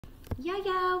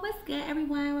Yo, what's good,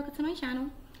 everyone? Welcome to my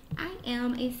channel. I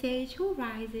am a sage who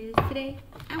rises. Today,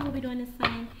 I will be doing the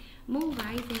sun, moon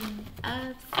rising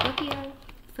of Scorpio.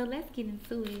 So let's get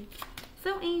into it.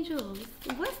 So, angels,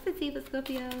 what's the tea for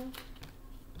Scorpio?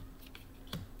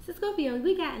 So, Scorpio,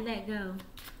 we gotta let go.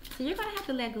 So, you're gonna have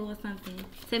to let go of something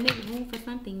to make room for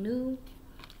something new.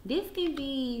 This can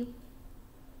be,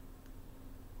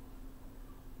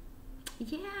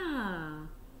 yeah.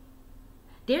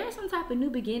 There is some type of new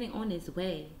beginning on its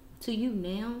way to you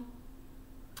now.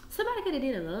 Somebody could have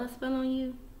did a love spell on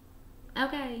you.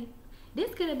 Okay.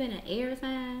 This could have been an air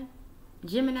sign,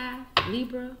 Gemini,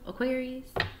 Libra,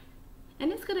 Aquarius.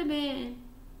 And this could have been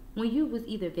when you was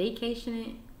either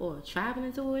vacationing or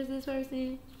traveling towards this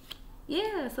person.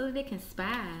 Yeah, so that they can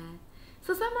spy.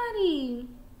 So somebody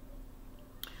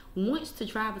wants to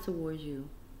travel towards you.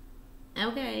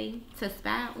 Okay. To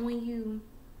spy on you.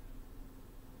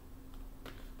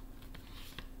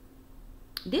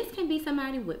 This can be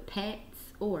somebody with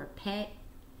pets or a pet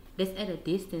that's at a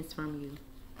distance from you.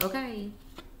 Okay?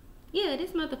 Yeah,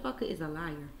 this motherfucker is a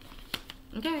liar.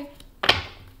 Okay?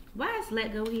 Why is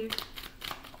let go here?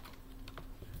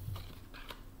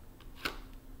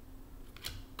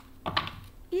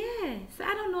 Yeah, so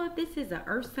I don't know if this is an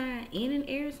earth sign and an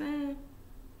air sign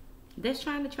that's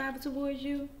trying to travel towards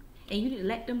you and you didn't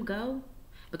let them go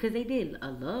because they did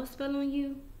a love spell on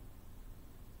you.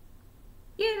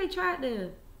 Yeah,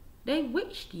 they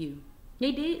witched you.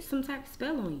 They did some type of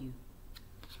spell on you.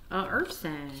 An earth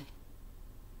sign.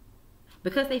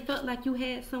 Because they felt like you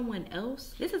had someone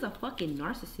else. This is a fucking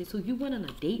narcissist who you went on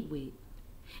a date with.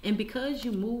 And because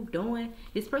you moved on,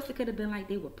 this person could have been like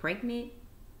they were pregnant.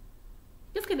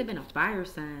 This could have been a fire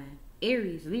sign.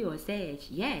 Aries, Leo, or Sag.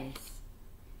 Yes.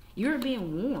 You're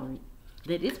being warned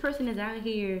that this person is out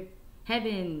here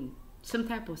having some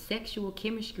type of sexual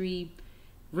chemistry,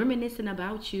 reminiscing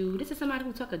about you. This is somebody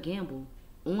who took a gamble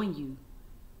on you.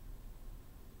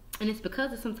 And it's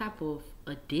because of some type of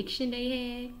addiction they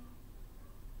had.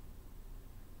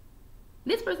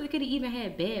 This person could have even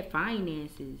had bad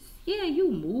finances. Yeah, you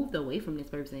moved away from this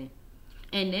person.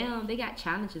 And now they got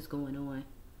challenges going on.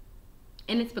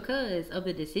 And it's because of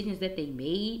the decisions that they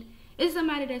made. It's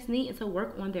somebody that's needing to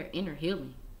work on their inner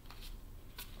healing.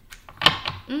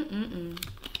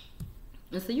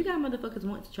 And so you got motherfuckers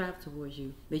wanting to travel towards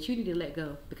you, but you need to let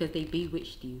go because they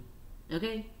bewitched you.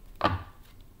 Okay?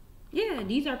 Yeah,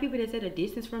 these are people that's at a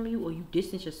distance from you or you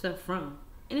distance yourself from.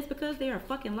 And it's because they are a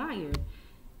fucking liar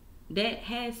that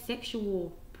has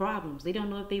sexual problems. They don't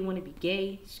know if they want to be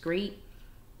gay, straight.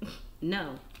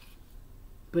 No.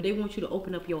 But they want you to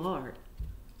open up your heart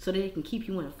so that they can keep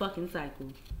you in a fucking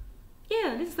cycle.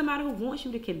 Yeah, this is somebody who wants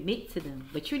you to commit to them,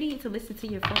 but you need to listen to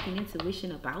your fucking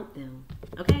intuition about them.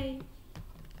 Okay?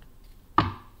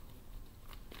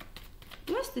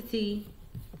 What's the tea?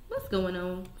 What's going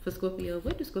on for Scorpio?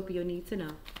 What do Scorpio need to know?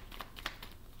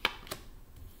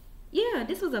 Yeah,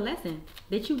 this was a lesson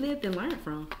that you lived and learned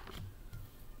from.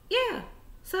 Yeah.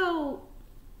 So,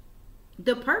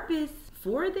 the purpose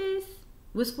for this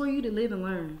was for you to live and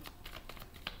learn.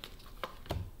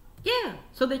 Yeah,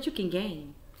 so that you can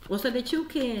gain. Or so that you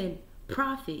can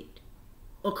profit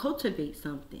or cultivate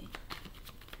something.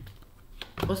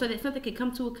 Or so that something can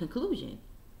come to a conclusion.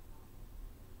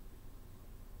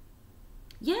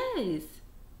 Yes.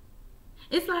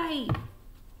 It's like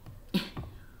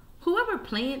whoever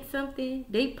planned something,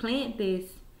 they planned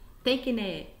this thinking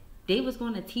that they was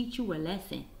going to teach you a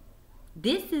lesson.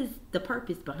 This is the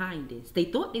purpose behind this. They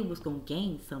thought they was going to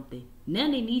gain something. Now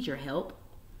they need your help.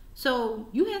 So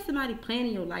you have somebody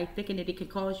planning your life thinking that it can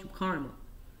cause you karma.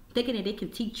 Thinking that they can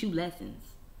teach you lessons.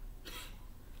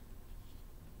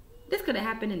 This could have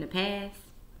happened in the past.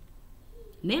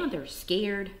 Now they're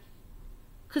scared.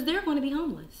 Because they're going to be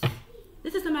homeless.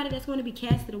 This is somebody that's going to be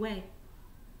casted away.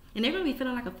 And they're going to be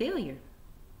feeling like a failure.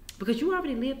 Because you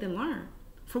already lived and learned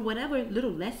from whatever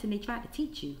little lesson they tried to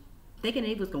teach you. Thinking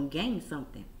they was going to gain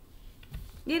something.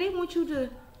 Yeah, they want you to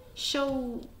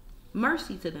show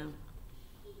mercy to them.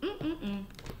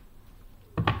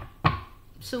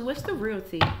 So what's the real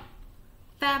tea?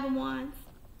 5 of Wands.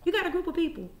 You got a group of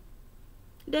people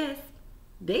that's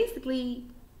basically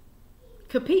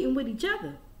competing with each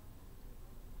other.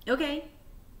 Okay?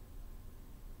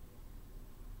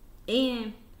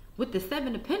 And with the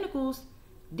 7 of Pentacles,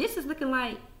 this is looking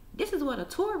like this is what a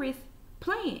Taurus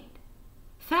planned.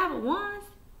 5 of Wands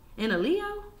and a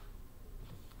Leo.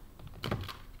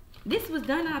 This was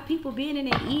done out of people being in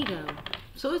their ego.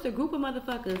 So it's a group of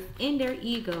motherfuckers in their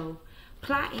ego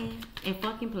plotting and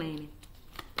fucking planning.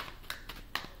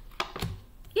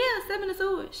 Yeah, 7 of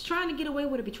Swords. Trying to get away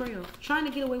with a betrayal. Trying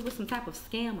to get away with some type of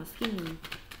scam or scheme.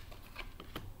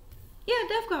 Yeah,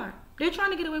 death card. They're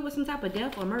trying to get away with some type of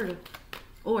death or murder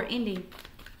or ending.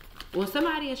 Or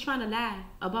somebody is trying to lie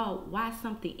about why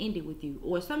something ended with you.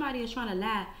 Or somebody is trying to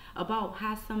lie about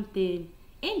how something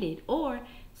ended. Or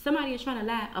somebody is trying to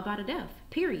lie about a death,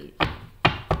 period.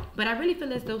 But I really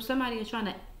feel as though somebody is trying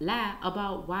to lie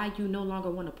about why you no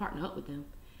longer want to partner up with them.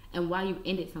 And why you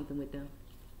ended something with them.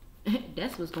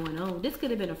 That's what's going on. This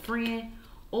could have been a friend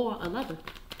or a lover.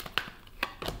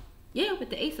 Yeah, with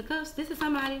the Ace of Cups, this is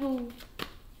somebody who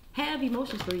have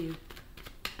emotions for you.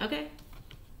 Okay?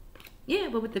 Yeah,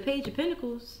 but with the Page of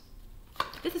Pentacles,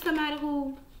 this is somebody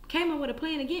who came up with a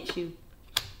plan against you.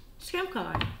 Scam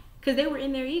card. Because they were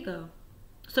in their ego.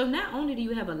 So not only do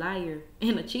you have a liar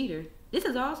and a cheater, this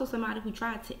is also somebody who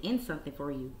tried to end something for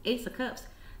you. Ace of Cups,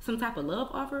 some type of love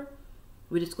offer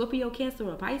with a Scorpio, Cancer,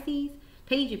 or Pisces.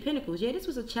 Page of Pentacles. Yeah, this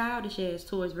was a childish ass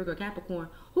Taurus, Virgo, Capricorn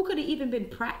who could have even been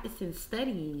practicing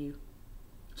studying you.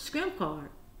 Scrim card.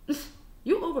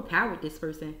 You overpowered this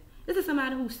person. This is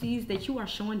somebody who sees that you are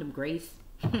showing them grace.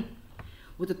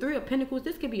 With the Three of Pentacles,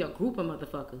 this could be a group of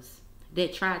motherfuckers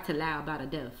that tried to lie about a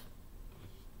death.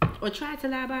 Or tried to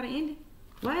lie about an ending.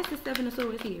 Why is the Seven of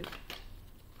Swords here?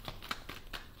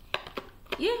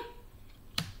 Yeah.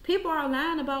 People are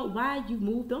lying about why you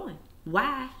moved on.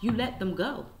 Why you let them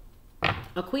go.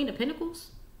 A Queen of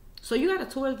Pentacles. So you got a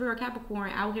Taurus, Virgo,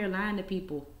 Capricorn out here lying to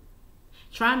people.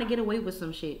 Trying to get away with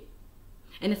some shit.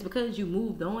 And it's because you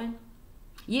moved on.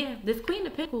 Yeah, this Queen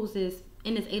of Pentacles is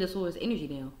in this Eight of Swords energy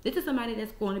now. This is somebody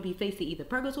that's going to be facing either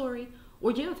purgatory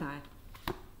or jail time.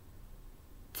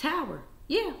 Tower.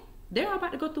 Yeah, they're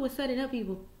about to go through a sudden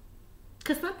upheaval.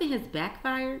 Because something has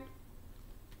backfired.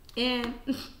 And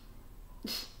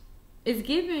it's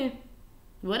giving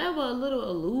whatever little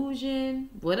illusion,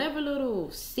 whatever little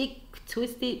sick,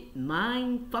 twisted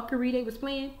mind fuckery they was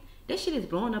playing, that shit is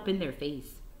blowing up in their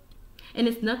face. And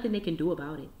it's nothing they can do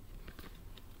about it.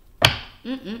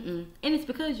 And it's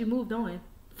because you moved on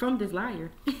from this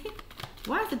liar.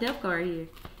 Why is the Death card here?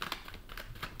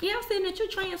 Yeah, I'm saying that you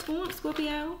transformed,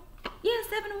 Scorpio. Yeah,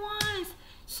 Seven of Wands.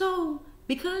 So,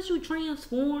 because you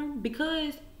transformed,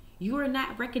 because you are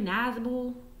not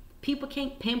recognizable, people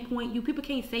can't pinpoint you. People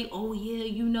can't say, oh yeah,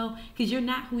 you know, because you're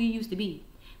not who you used to be.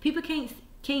 People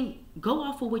can't go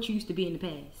off of what you used to be in the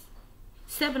past.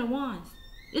 Seven of Wands.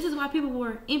 This is why people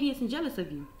were envious and jealous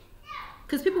of you.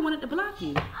 Because people wanted to block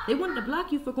you. They wanted to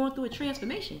block you for going through a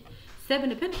transformation.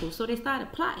 Seven of Pentacles. So they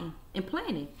started plotting and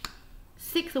planning.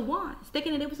 Six of Wands.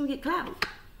 Thinking that they was going to get clout.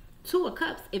 Two of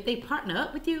Cups. If they partner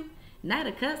up with you. Knight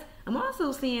of Cups. I'm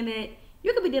also seeing that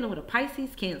you could be dealing with a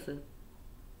Pisces, Cancer.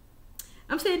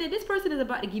 I'm saying that this person is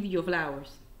about to give you your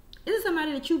flowers. This is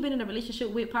somebody that you've been in a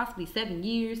relationship with possibly 7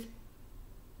 years.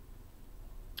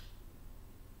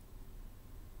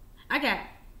 I got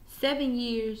 7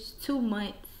 years, 2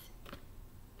 months,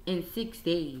 and 6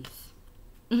 days.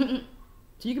 So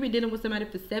you could be dealing with somebody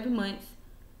for 7 months.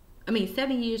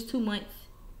 7 years, 2 months,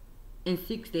 and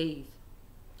 6 days.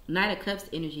 Knight of Cups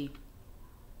energy.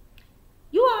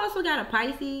 You also got a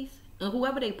Pisces, and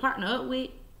whoever they partner up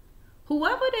with,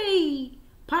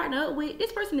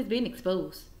 this person is being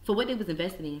exposed for what they was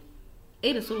invested in.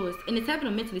 Eight of Swords, and it's having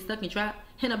them mentally stuck and trapped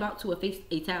and about to face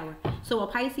a tower. So a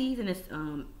Pisces and it's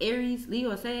Aries,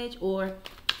 Leo, Sag, or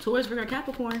Taurus, Virgo,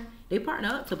 Capricorn, they partner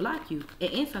up to block you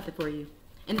and end something for you.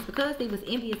 And it's because they was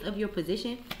envious of your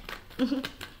position.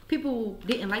 People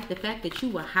didn't like the fact that you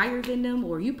were higher than them,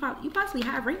 or you possibly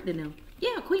high ranked than them.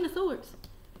 Yeah, Queen of Swords.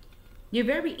 You're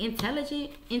very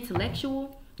intelligent,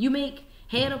 intellectual. You make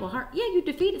head over heart. Yeah, you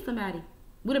defeated somebody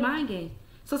with a mind game.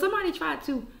 So somebody tried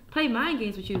to play mind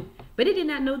games with you, but they did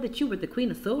not know that you were the Queen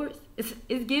of Swords.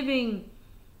 It's giving.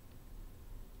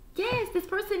 Yes, this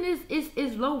person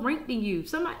is low ranked than you.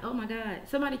 Somebody, oh my God,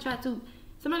 somebody tried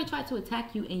to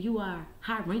attack you, and you are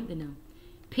high ranked than them.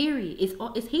 Period.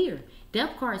 It's here.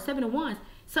 Death card, Seven of Wands.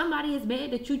 Somebody is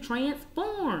mad that you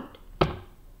transformed.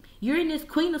 You're in this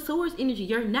Queen of Swords energy.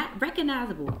 You're not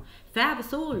recognizable. Five of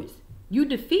Swords. You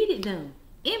defeated them.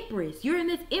 Empress. You're in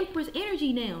this Empress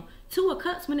energy now. Two of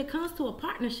Cups when it comes to a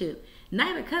partnership.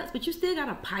 Knight of Cups, but you still got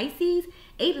a Pisces.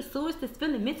 Eight of Swords that's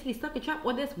feeling mentally stuck and trapped,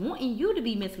 or that's wanting you to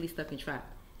be mentally stuck and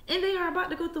trapped. And they are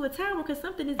about to go through a tower because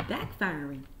something is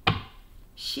backfiring.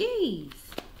 Jeez.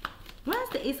 Why is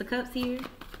the Ace of Cups here?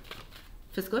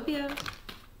 For Scorpio?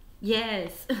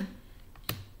 Yes.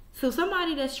 So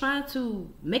somebody that's trying to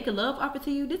make a love offer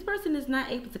to you, this person is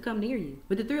not able to come near you.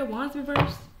 With the Three of Wands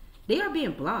reversed, they are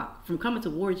being blocked from coming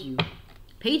towards you.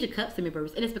 Page of Cups in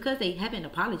reverse, and it's because they haven't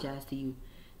apologized to you.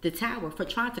 The Tower, for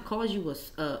trying to cause you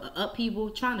a upheaval,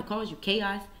 trying to cause you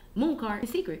chaos. Moon card in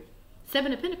secret.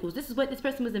 Seven of Pentacles, this is what this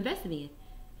person was investing in.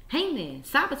 Hangman,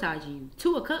 sabotaging you.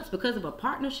 Two of Cups because of a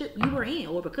partnership you were in,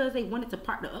 or because they wanted to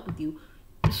partner up with you.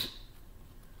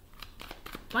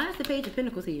 Why is the Page of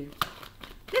Pentacles here?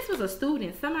 This was a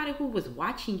student, somebody who was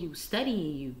watching you,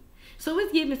 studying you. So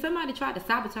it's giving somebody tried to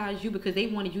sabotage you because they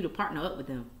wanted you to partner up with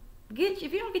them. If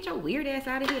you don't get your weird ass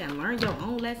out of here and learn your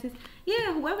own lessons,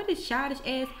 yeah, whoever this childish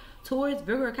ass Taurus,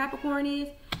 Virgo, or Capricorn is,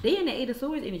 they in the Eight of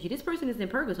Swords energy. This person is in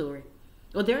purgatory.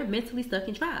 Or they're mentally stuck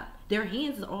in trap. Their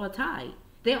hands are all tied.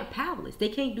 They are powerless. They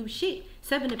can't do shit.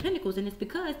 Seven of Pentacles, and it's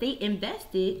because they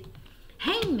invested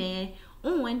Hangman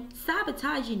on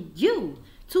sabotaging you.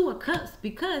 Two of Cups,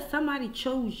 because somebody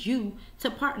chose you to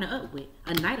partner up with.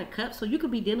 A Knight of Cups, so you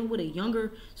could be dealing with a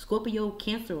younger Scorpio,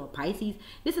 Cancer, or Pisces.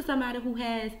 This is somebody who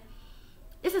has,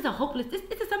 this is a hopeless, this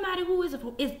is somebody who is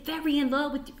very in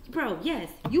love with you. Bro, yes,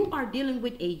 you are dealing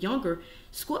with a younger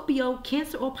Scorpio,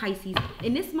 Cancer, or Pisces,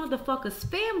 and this motherfucker's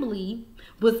family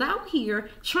was out here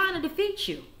trying to defeat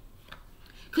you.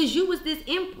 Because you was this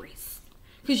empress.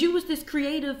 Because you was this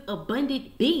creative,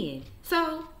 abundant being.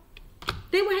 So,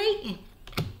 they were hating.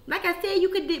 Like I said, you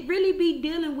could really be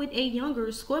dealing with a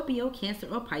younger Scorpio, Cancer,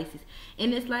 or Pisces.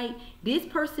 And it's like this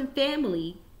person's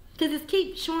family, because it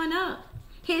keeps showing up.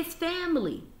 His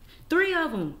family. 3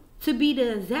 of them, to be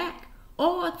the exact,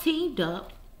 all teamed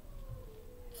up.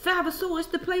 5 of Swords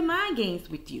to play mind games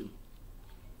with you.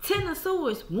 10 of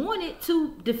Swords wanted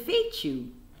to defeat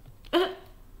you.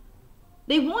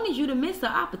 They wanted you to miss the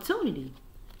opportunity.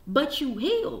 But you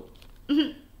healed.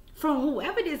 From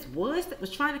whoever this was that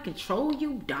was trying to control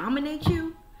you, dominate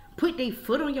you, put their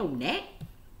foot on your neck.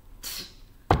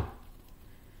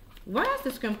 Why is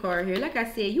the Scrim card here? Like I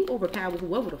said, you overpower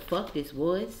whoever the fuck this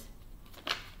was.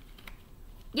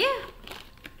 Yeah.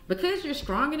 Because you're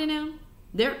stronger than them,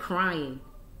 they're crying.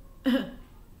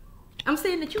 I'm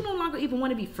saying that you no longer even want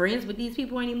to be friends with these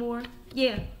people anymore.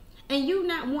 Yeah. And you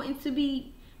not wanting to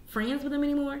be friends with them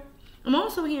anymore. I'm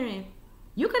also hearing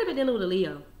you could have been dealing with a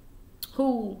Leo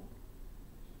who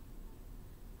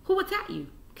attacked you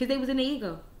because they was in the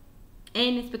ego.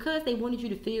 And it's because they wanted you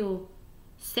to feel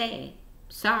sad,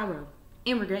 sorrow,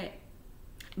 and regret.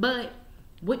 But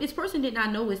what this person did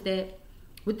not know is that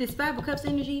with this 5 of Cups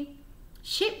energy,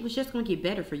 shit was just going to get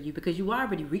better for you because you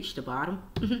already reached the bottom.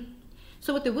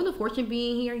 So with the Wheel of Fortune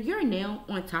being here, you're now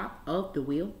on top of the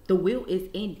wheel. The wheel is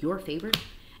in your favor.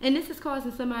 And this is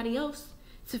causing somebody else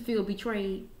to feel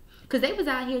betrayed. Because they was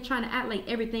out here trying to act like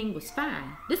everything was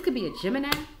fine. This could be a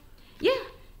Gemini. Yeah,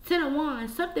 10 of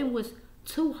Wands. Something was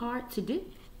too hard to do.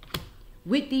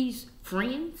 With these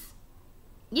friends.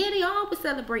 Yeah, they all were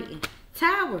celebrating.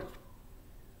 Tower.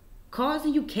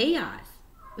 Causing you chaos.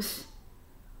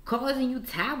 Causing you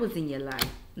towers in your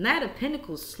life. Knight of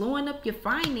Pentacles. Slowing up your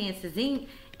finances in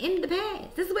the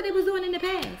past. This is what they was doing in the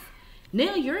past.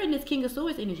 Now you're in this King of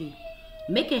Swords energy.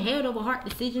 Making head over heart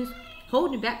decisions.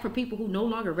 Holding back for people who no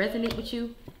longer resonate with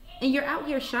you. And you're out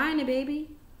here shining, baby.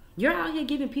 You're out here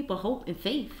giving people hope and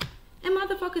faith. And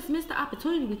motherfuckers miss the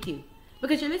opportunity with you.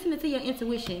 Because you're listening to your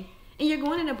intuition. And you're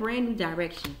going in a brand new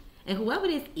direction. And whoever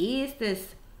this is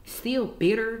that's still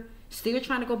bitter, still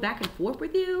trying to go back and forth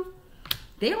with you,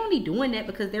 they're only doing that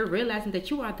because they're realizing that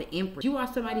you are the Empress. You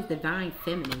are somebody's divine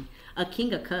feminine. A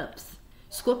King of Cups.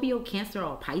 Scorpio, Cancer,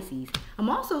 or Pisces. I'm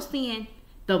also seeing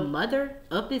the mother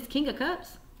of this King of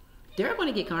Cups. They're going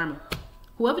to get karma.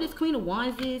 Whoever this Queen of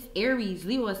Wands is, Aries,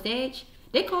 Leo, or Sag,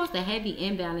 they caused a heavy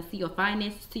imbalance to your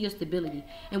finances, to your stability.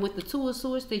 And with the 2 of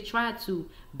Swords, they tried to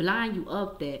blind you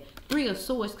of that. 3 of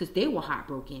Swords, because they were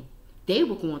heartbroken. They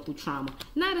were going through trauma.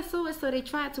 Knight of Swords, so they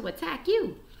tried to attack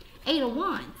you. 8 of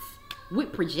Wands,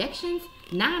 with projections.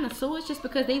 9 of Swords, just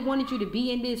because they wanted you to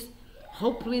be in this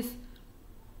hopeless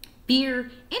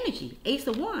fear energy. Ace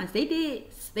of Wands,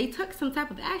 they took some type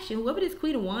of action. Whoever this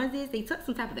Queen of Wands is, they took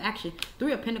some type of action.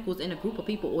 3 of Pentacles in a group of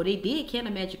people, or they did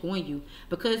candle magic on you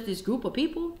because this group of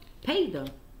people paid them.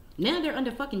 Now they're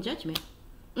under fucking judgment.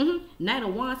 Knight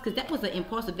of Wands, because that was an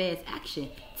impulsive ass action.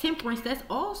 Temperance, that's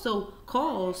also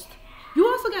caused. You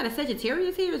also got a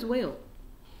Sagittarius here as well.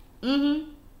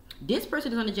 This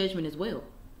person is under judgment as well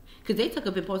because they took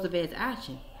up impulsive ass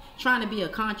action, trying to be a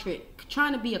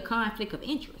conflict of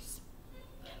interest.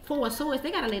 4 of Swords,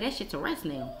 they gotta lay that shit to rest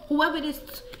now. Whoever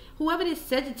this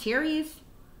Sagittarius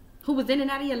who was in and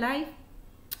out of your life,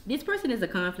 this person is a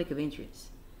conflict of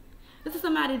interest. This is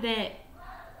somebody that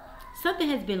something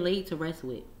has been laid to rest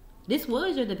with. This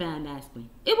was your divine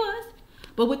masculine. It was.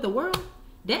 But with the world,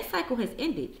 that cycle has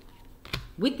ended.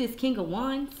 With this King of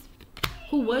Wands,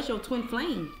 who was your twin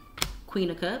flame,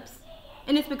 Queen of Cups.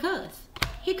 And it's because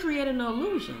he created an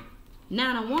illusion.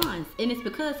 9 of Wands, and it's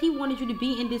because he wanted you to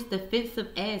be in this defensive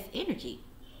ass energy.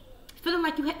 Feeling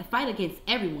like you had to fight against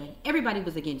everyone. Everybody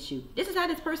was against you. This is how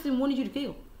this person wanted you to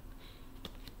feel.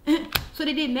 So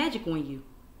they did magic on you.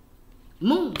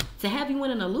 Moon, to have you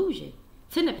in an illusion.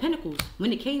 Ten of Pentacles,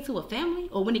 when it came to a family,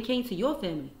 or when it came to your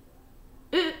family.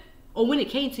 Or when it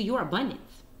came to your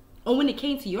abundance. Or when it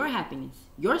came to your happiness,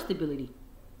 your stability.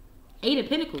 Eight of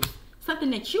Pentacles, something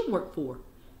that you worked for.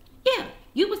 Yeah,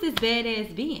 you was this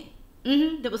badass being.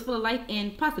 That was full of life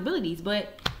and possibilities,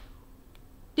 but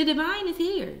the divine is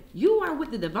here. You are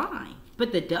with the divine.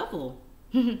 But the devil,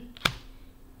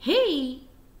 he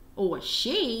or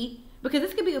she, because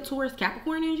this could be a Taurus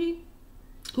Capricorn energy,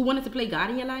 who wanted to play God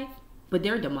in your life, but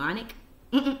they're demonic.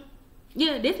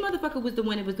 Yeah, this motherfucker was the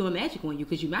one that was doing magic on you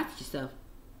because you matched yourself.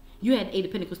 You had Eight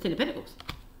of Pentacles, Ten of Pentacles.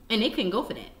 And they couldn't go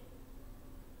for that.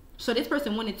 So this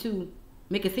person wanted to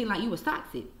make it seem like you was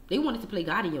toxic. They wanted to play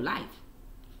God in your life.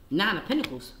 Nine of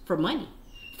Pentacles for money.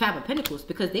 Five of Pentacles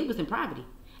because they was in poverty.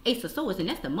 Ace of Swords, and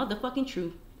that's the motherfucking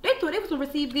truth. They thought they was going to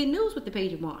receive good news with the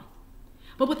Page of Wands.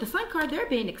 But with the Sun card, they're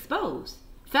being exposed.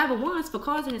 Five of Wands for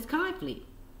causing this conflict.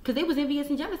 Because they was envious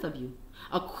and jealous of you.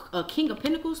 A King of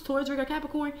Pentacles, Taurus, Virgo,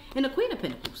 Capricorn, and a Queen of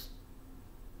Pentacles.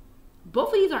 Both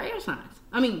of these are air signs.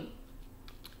 I mean,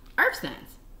 earth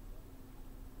signs.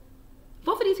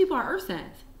 Both of these people are earth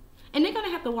signs. And they're going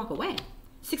to have to walk away.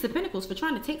 Six of Pentacles for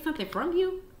trying to take something from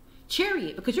you.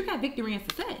 Chariot, because you got victory and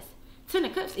success. Ten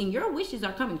of Cups, and your wishes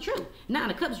are coming true. Nine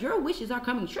of Cups, your wishes are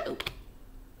coming true.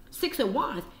 Six of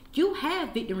Wands, you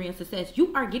have victory and success.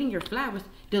 You are getting your flowers,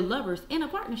 the lovers, in a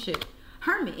partnership.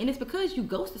 Hermit, and it's because you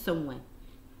ghosted someone.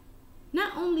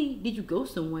 Not only did you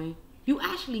ghost someone, you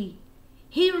actually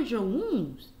healed your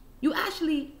wounds. You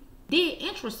actually did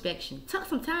introspection. Took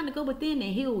some time to go within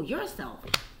and heal yourself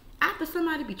after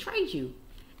somebody betrayed you.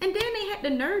 And then they had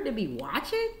the nerve to be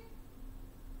watching.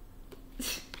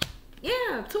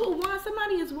 Yeah, Two of Wands,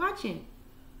 somebody is watching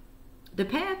the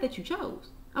path that you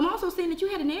chose. I'm also saying that you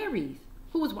had an Aries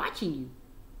who was watching you.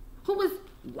 Who was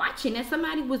watching that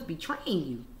somebody was betraying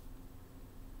you.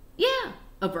 Yeah,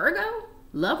 a Virgo,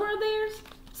 lover of theirs.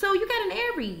 So you got an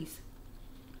Aries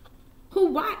who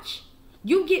watch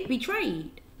you get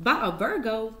betrayed by a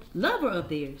Virgo, lover of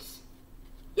theirs.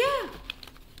 Yeah.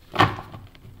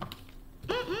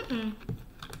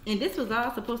 And this was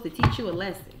all supposed to teach you a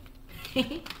lesson.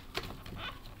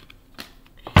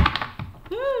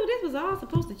 Ooh, this was all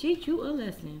supposed to teach you a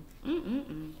lesson.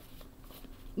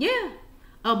 Yeah,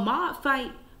 a mob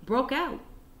fight broke out.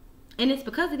 And it's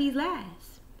because of these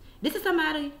lies. This is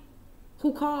somebody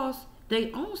who caused their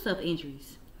own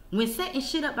self-injuries. When setting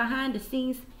shit up behind the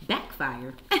scenes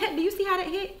backfire. Do you see how that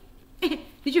hit?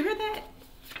 Did you hear that?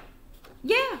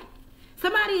 Yeah.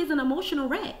 Somebody is an emotional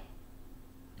wreck.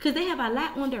 Because they have a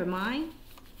lot on their mind.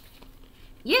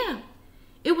 Yeah.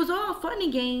 It was all fun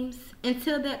and games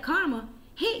until that karma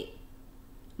hit.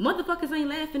 Motherfuckers ain't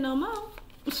laughing no more.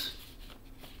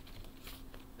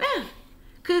 Yeah.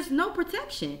 Because no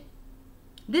protection.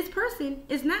 This person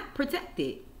is not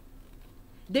protected.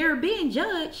 They're being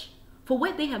judged for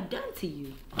what they have done to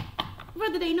you,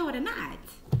 whether they know it or not.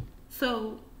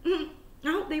 So, I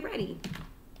hope they're ready.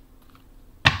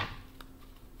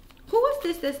 Who is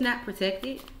this that's not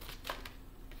protected?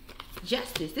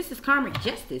 Justice. This is karmic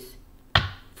justice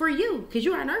for you, because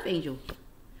you are an earth angel.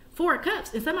 Four of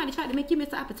Cups, and somebody tried to make you miss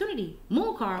the opportunity.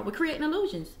 Moon card with creating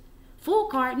illusions. Fool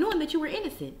card, knowing that you were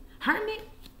innocent. Hermit,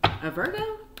 a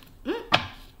Virgo.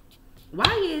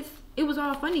 Why is it was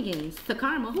all funny games to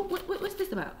karma? What's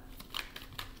this about?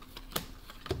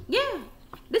 Yeah,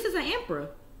 this is an emperor.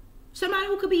 Somebody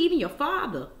who could be even your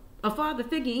father, a father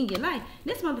figure in your life.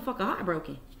 This motherfucker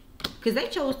heartbroken because they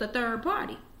chose the third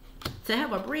party to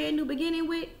have a brand new beginning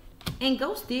with and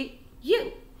ghosted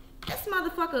you. This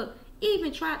motherfucker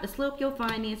even tried to slope your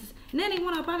finances. And then they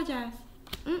want to apologize.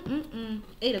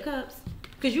 Eight of Cups,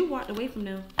 because you walked away from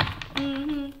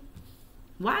them.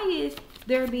 Why is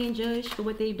they're being judged for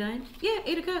what they've done? Yeah,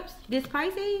 Eight of Cups. This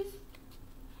Pisces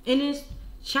and this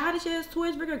childish ass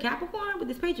Taurus, Virgo, Capricorn with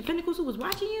this Page of Pentacles who was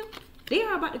watching you, they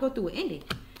are about to go through an ending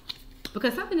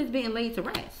because something is being laid to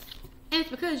rest, and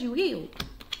it's because you healed.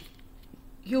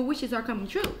 Your wishes are coming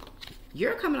true.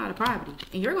 You're coming out of poverty,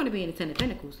 and you're going to be in the Ten of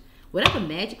Pentacles. Whatever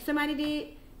magic somebody did,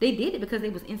 they did it because they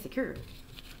was insecure.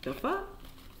 The fuck?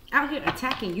 Out here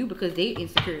attacking you because they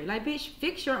insecure. Like, bitch,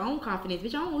 fix your own confidence.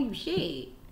 Bitch, I don't owe you shit.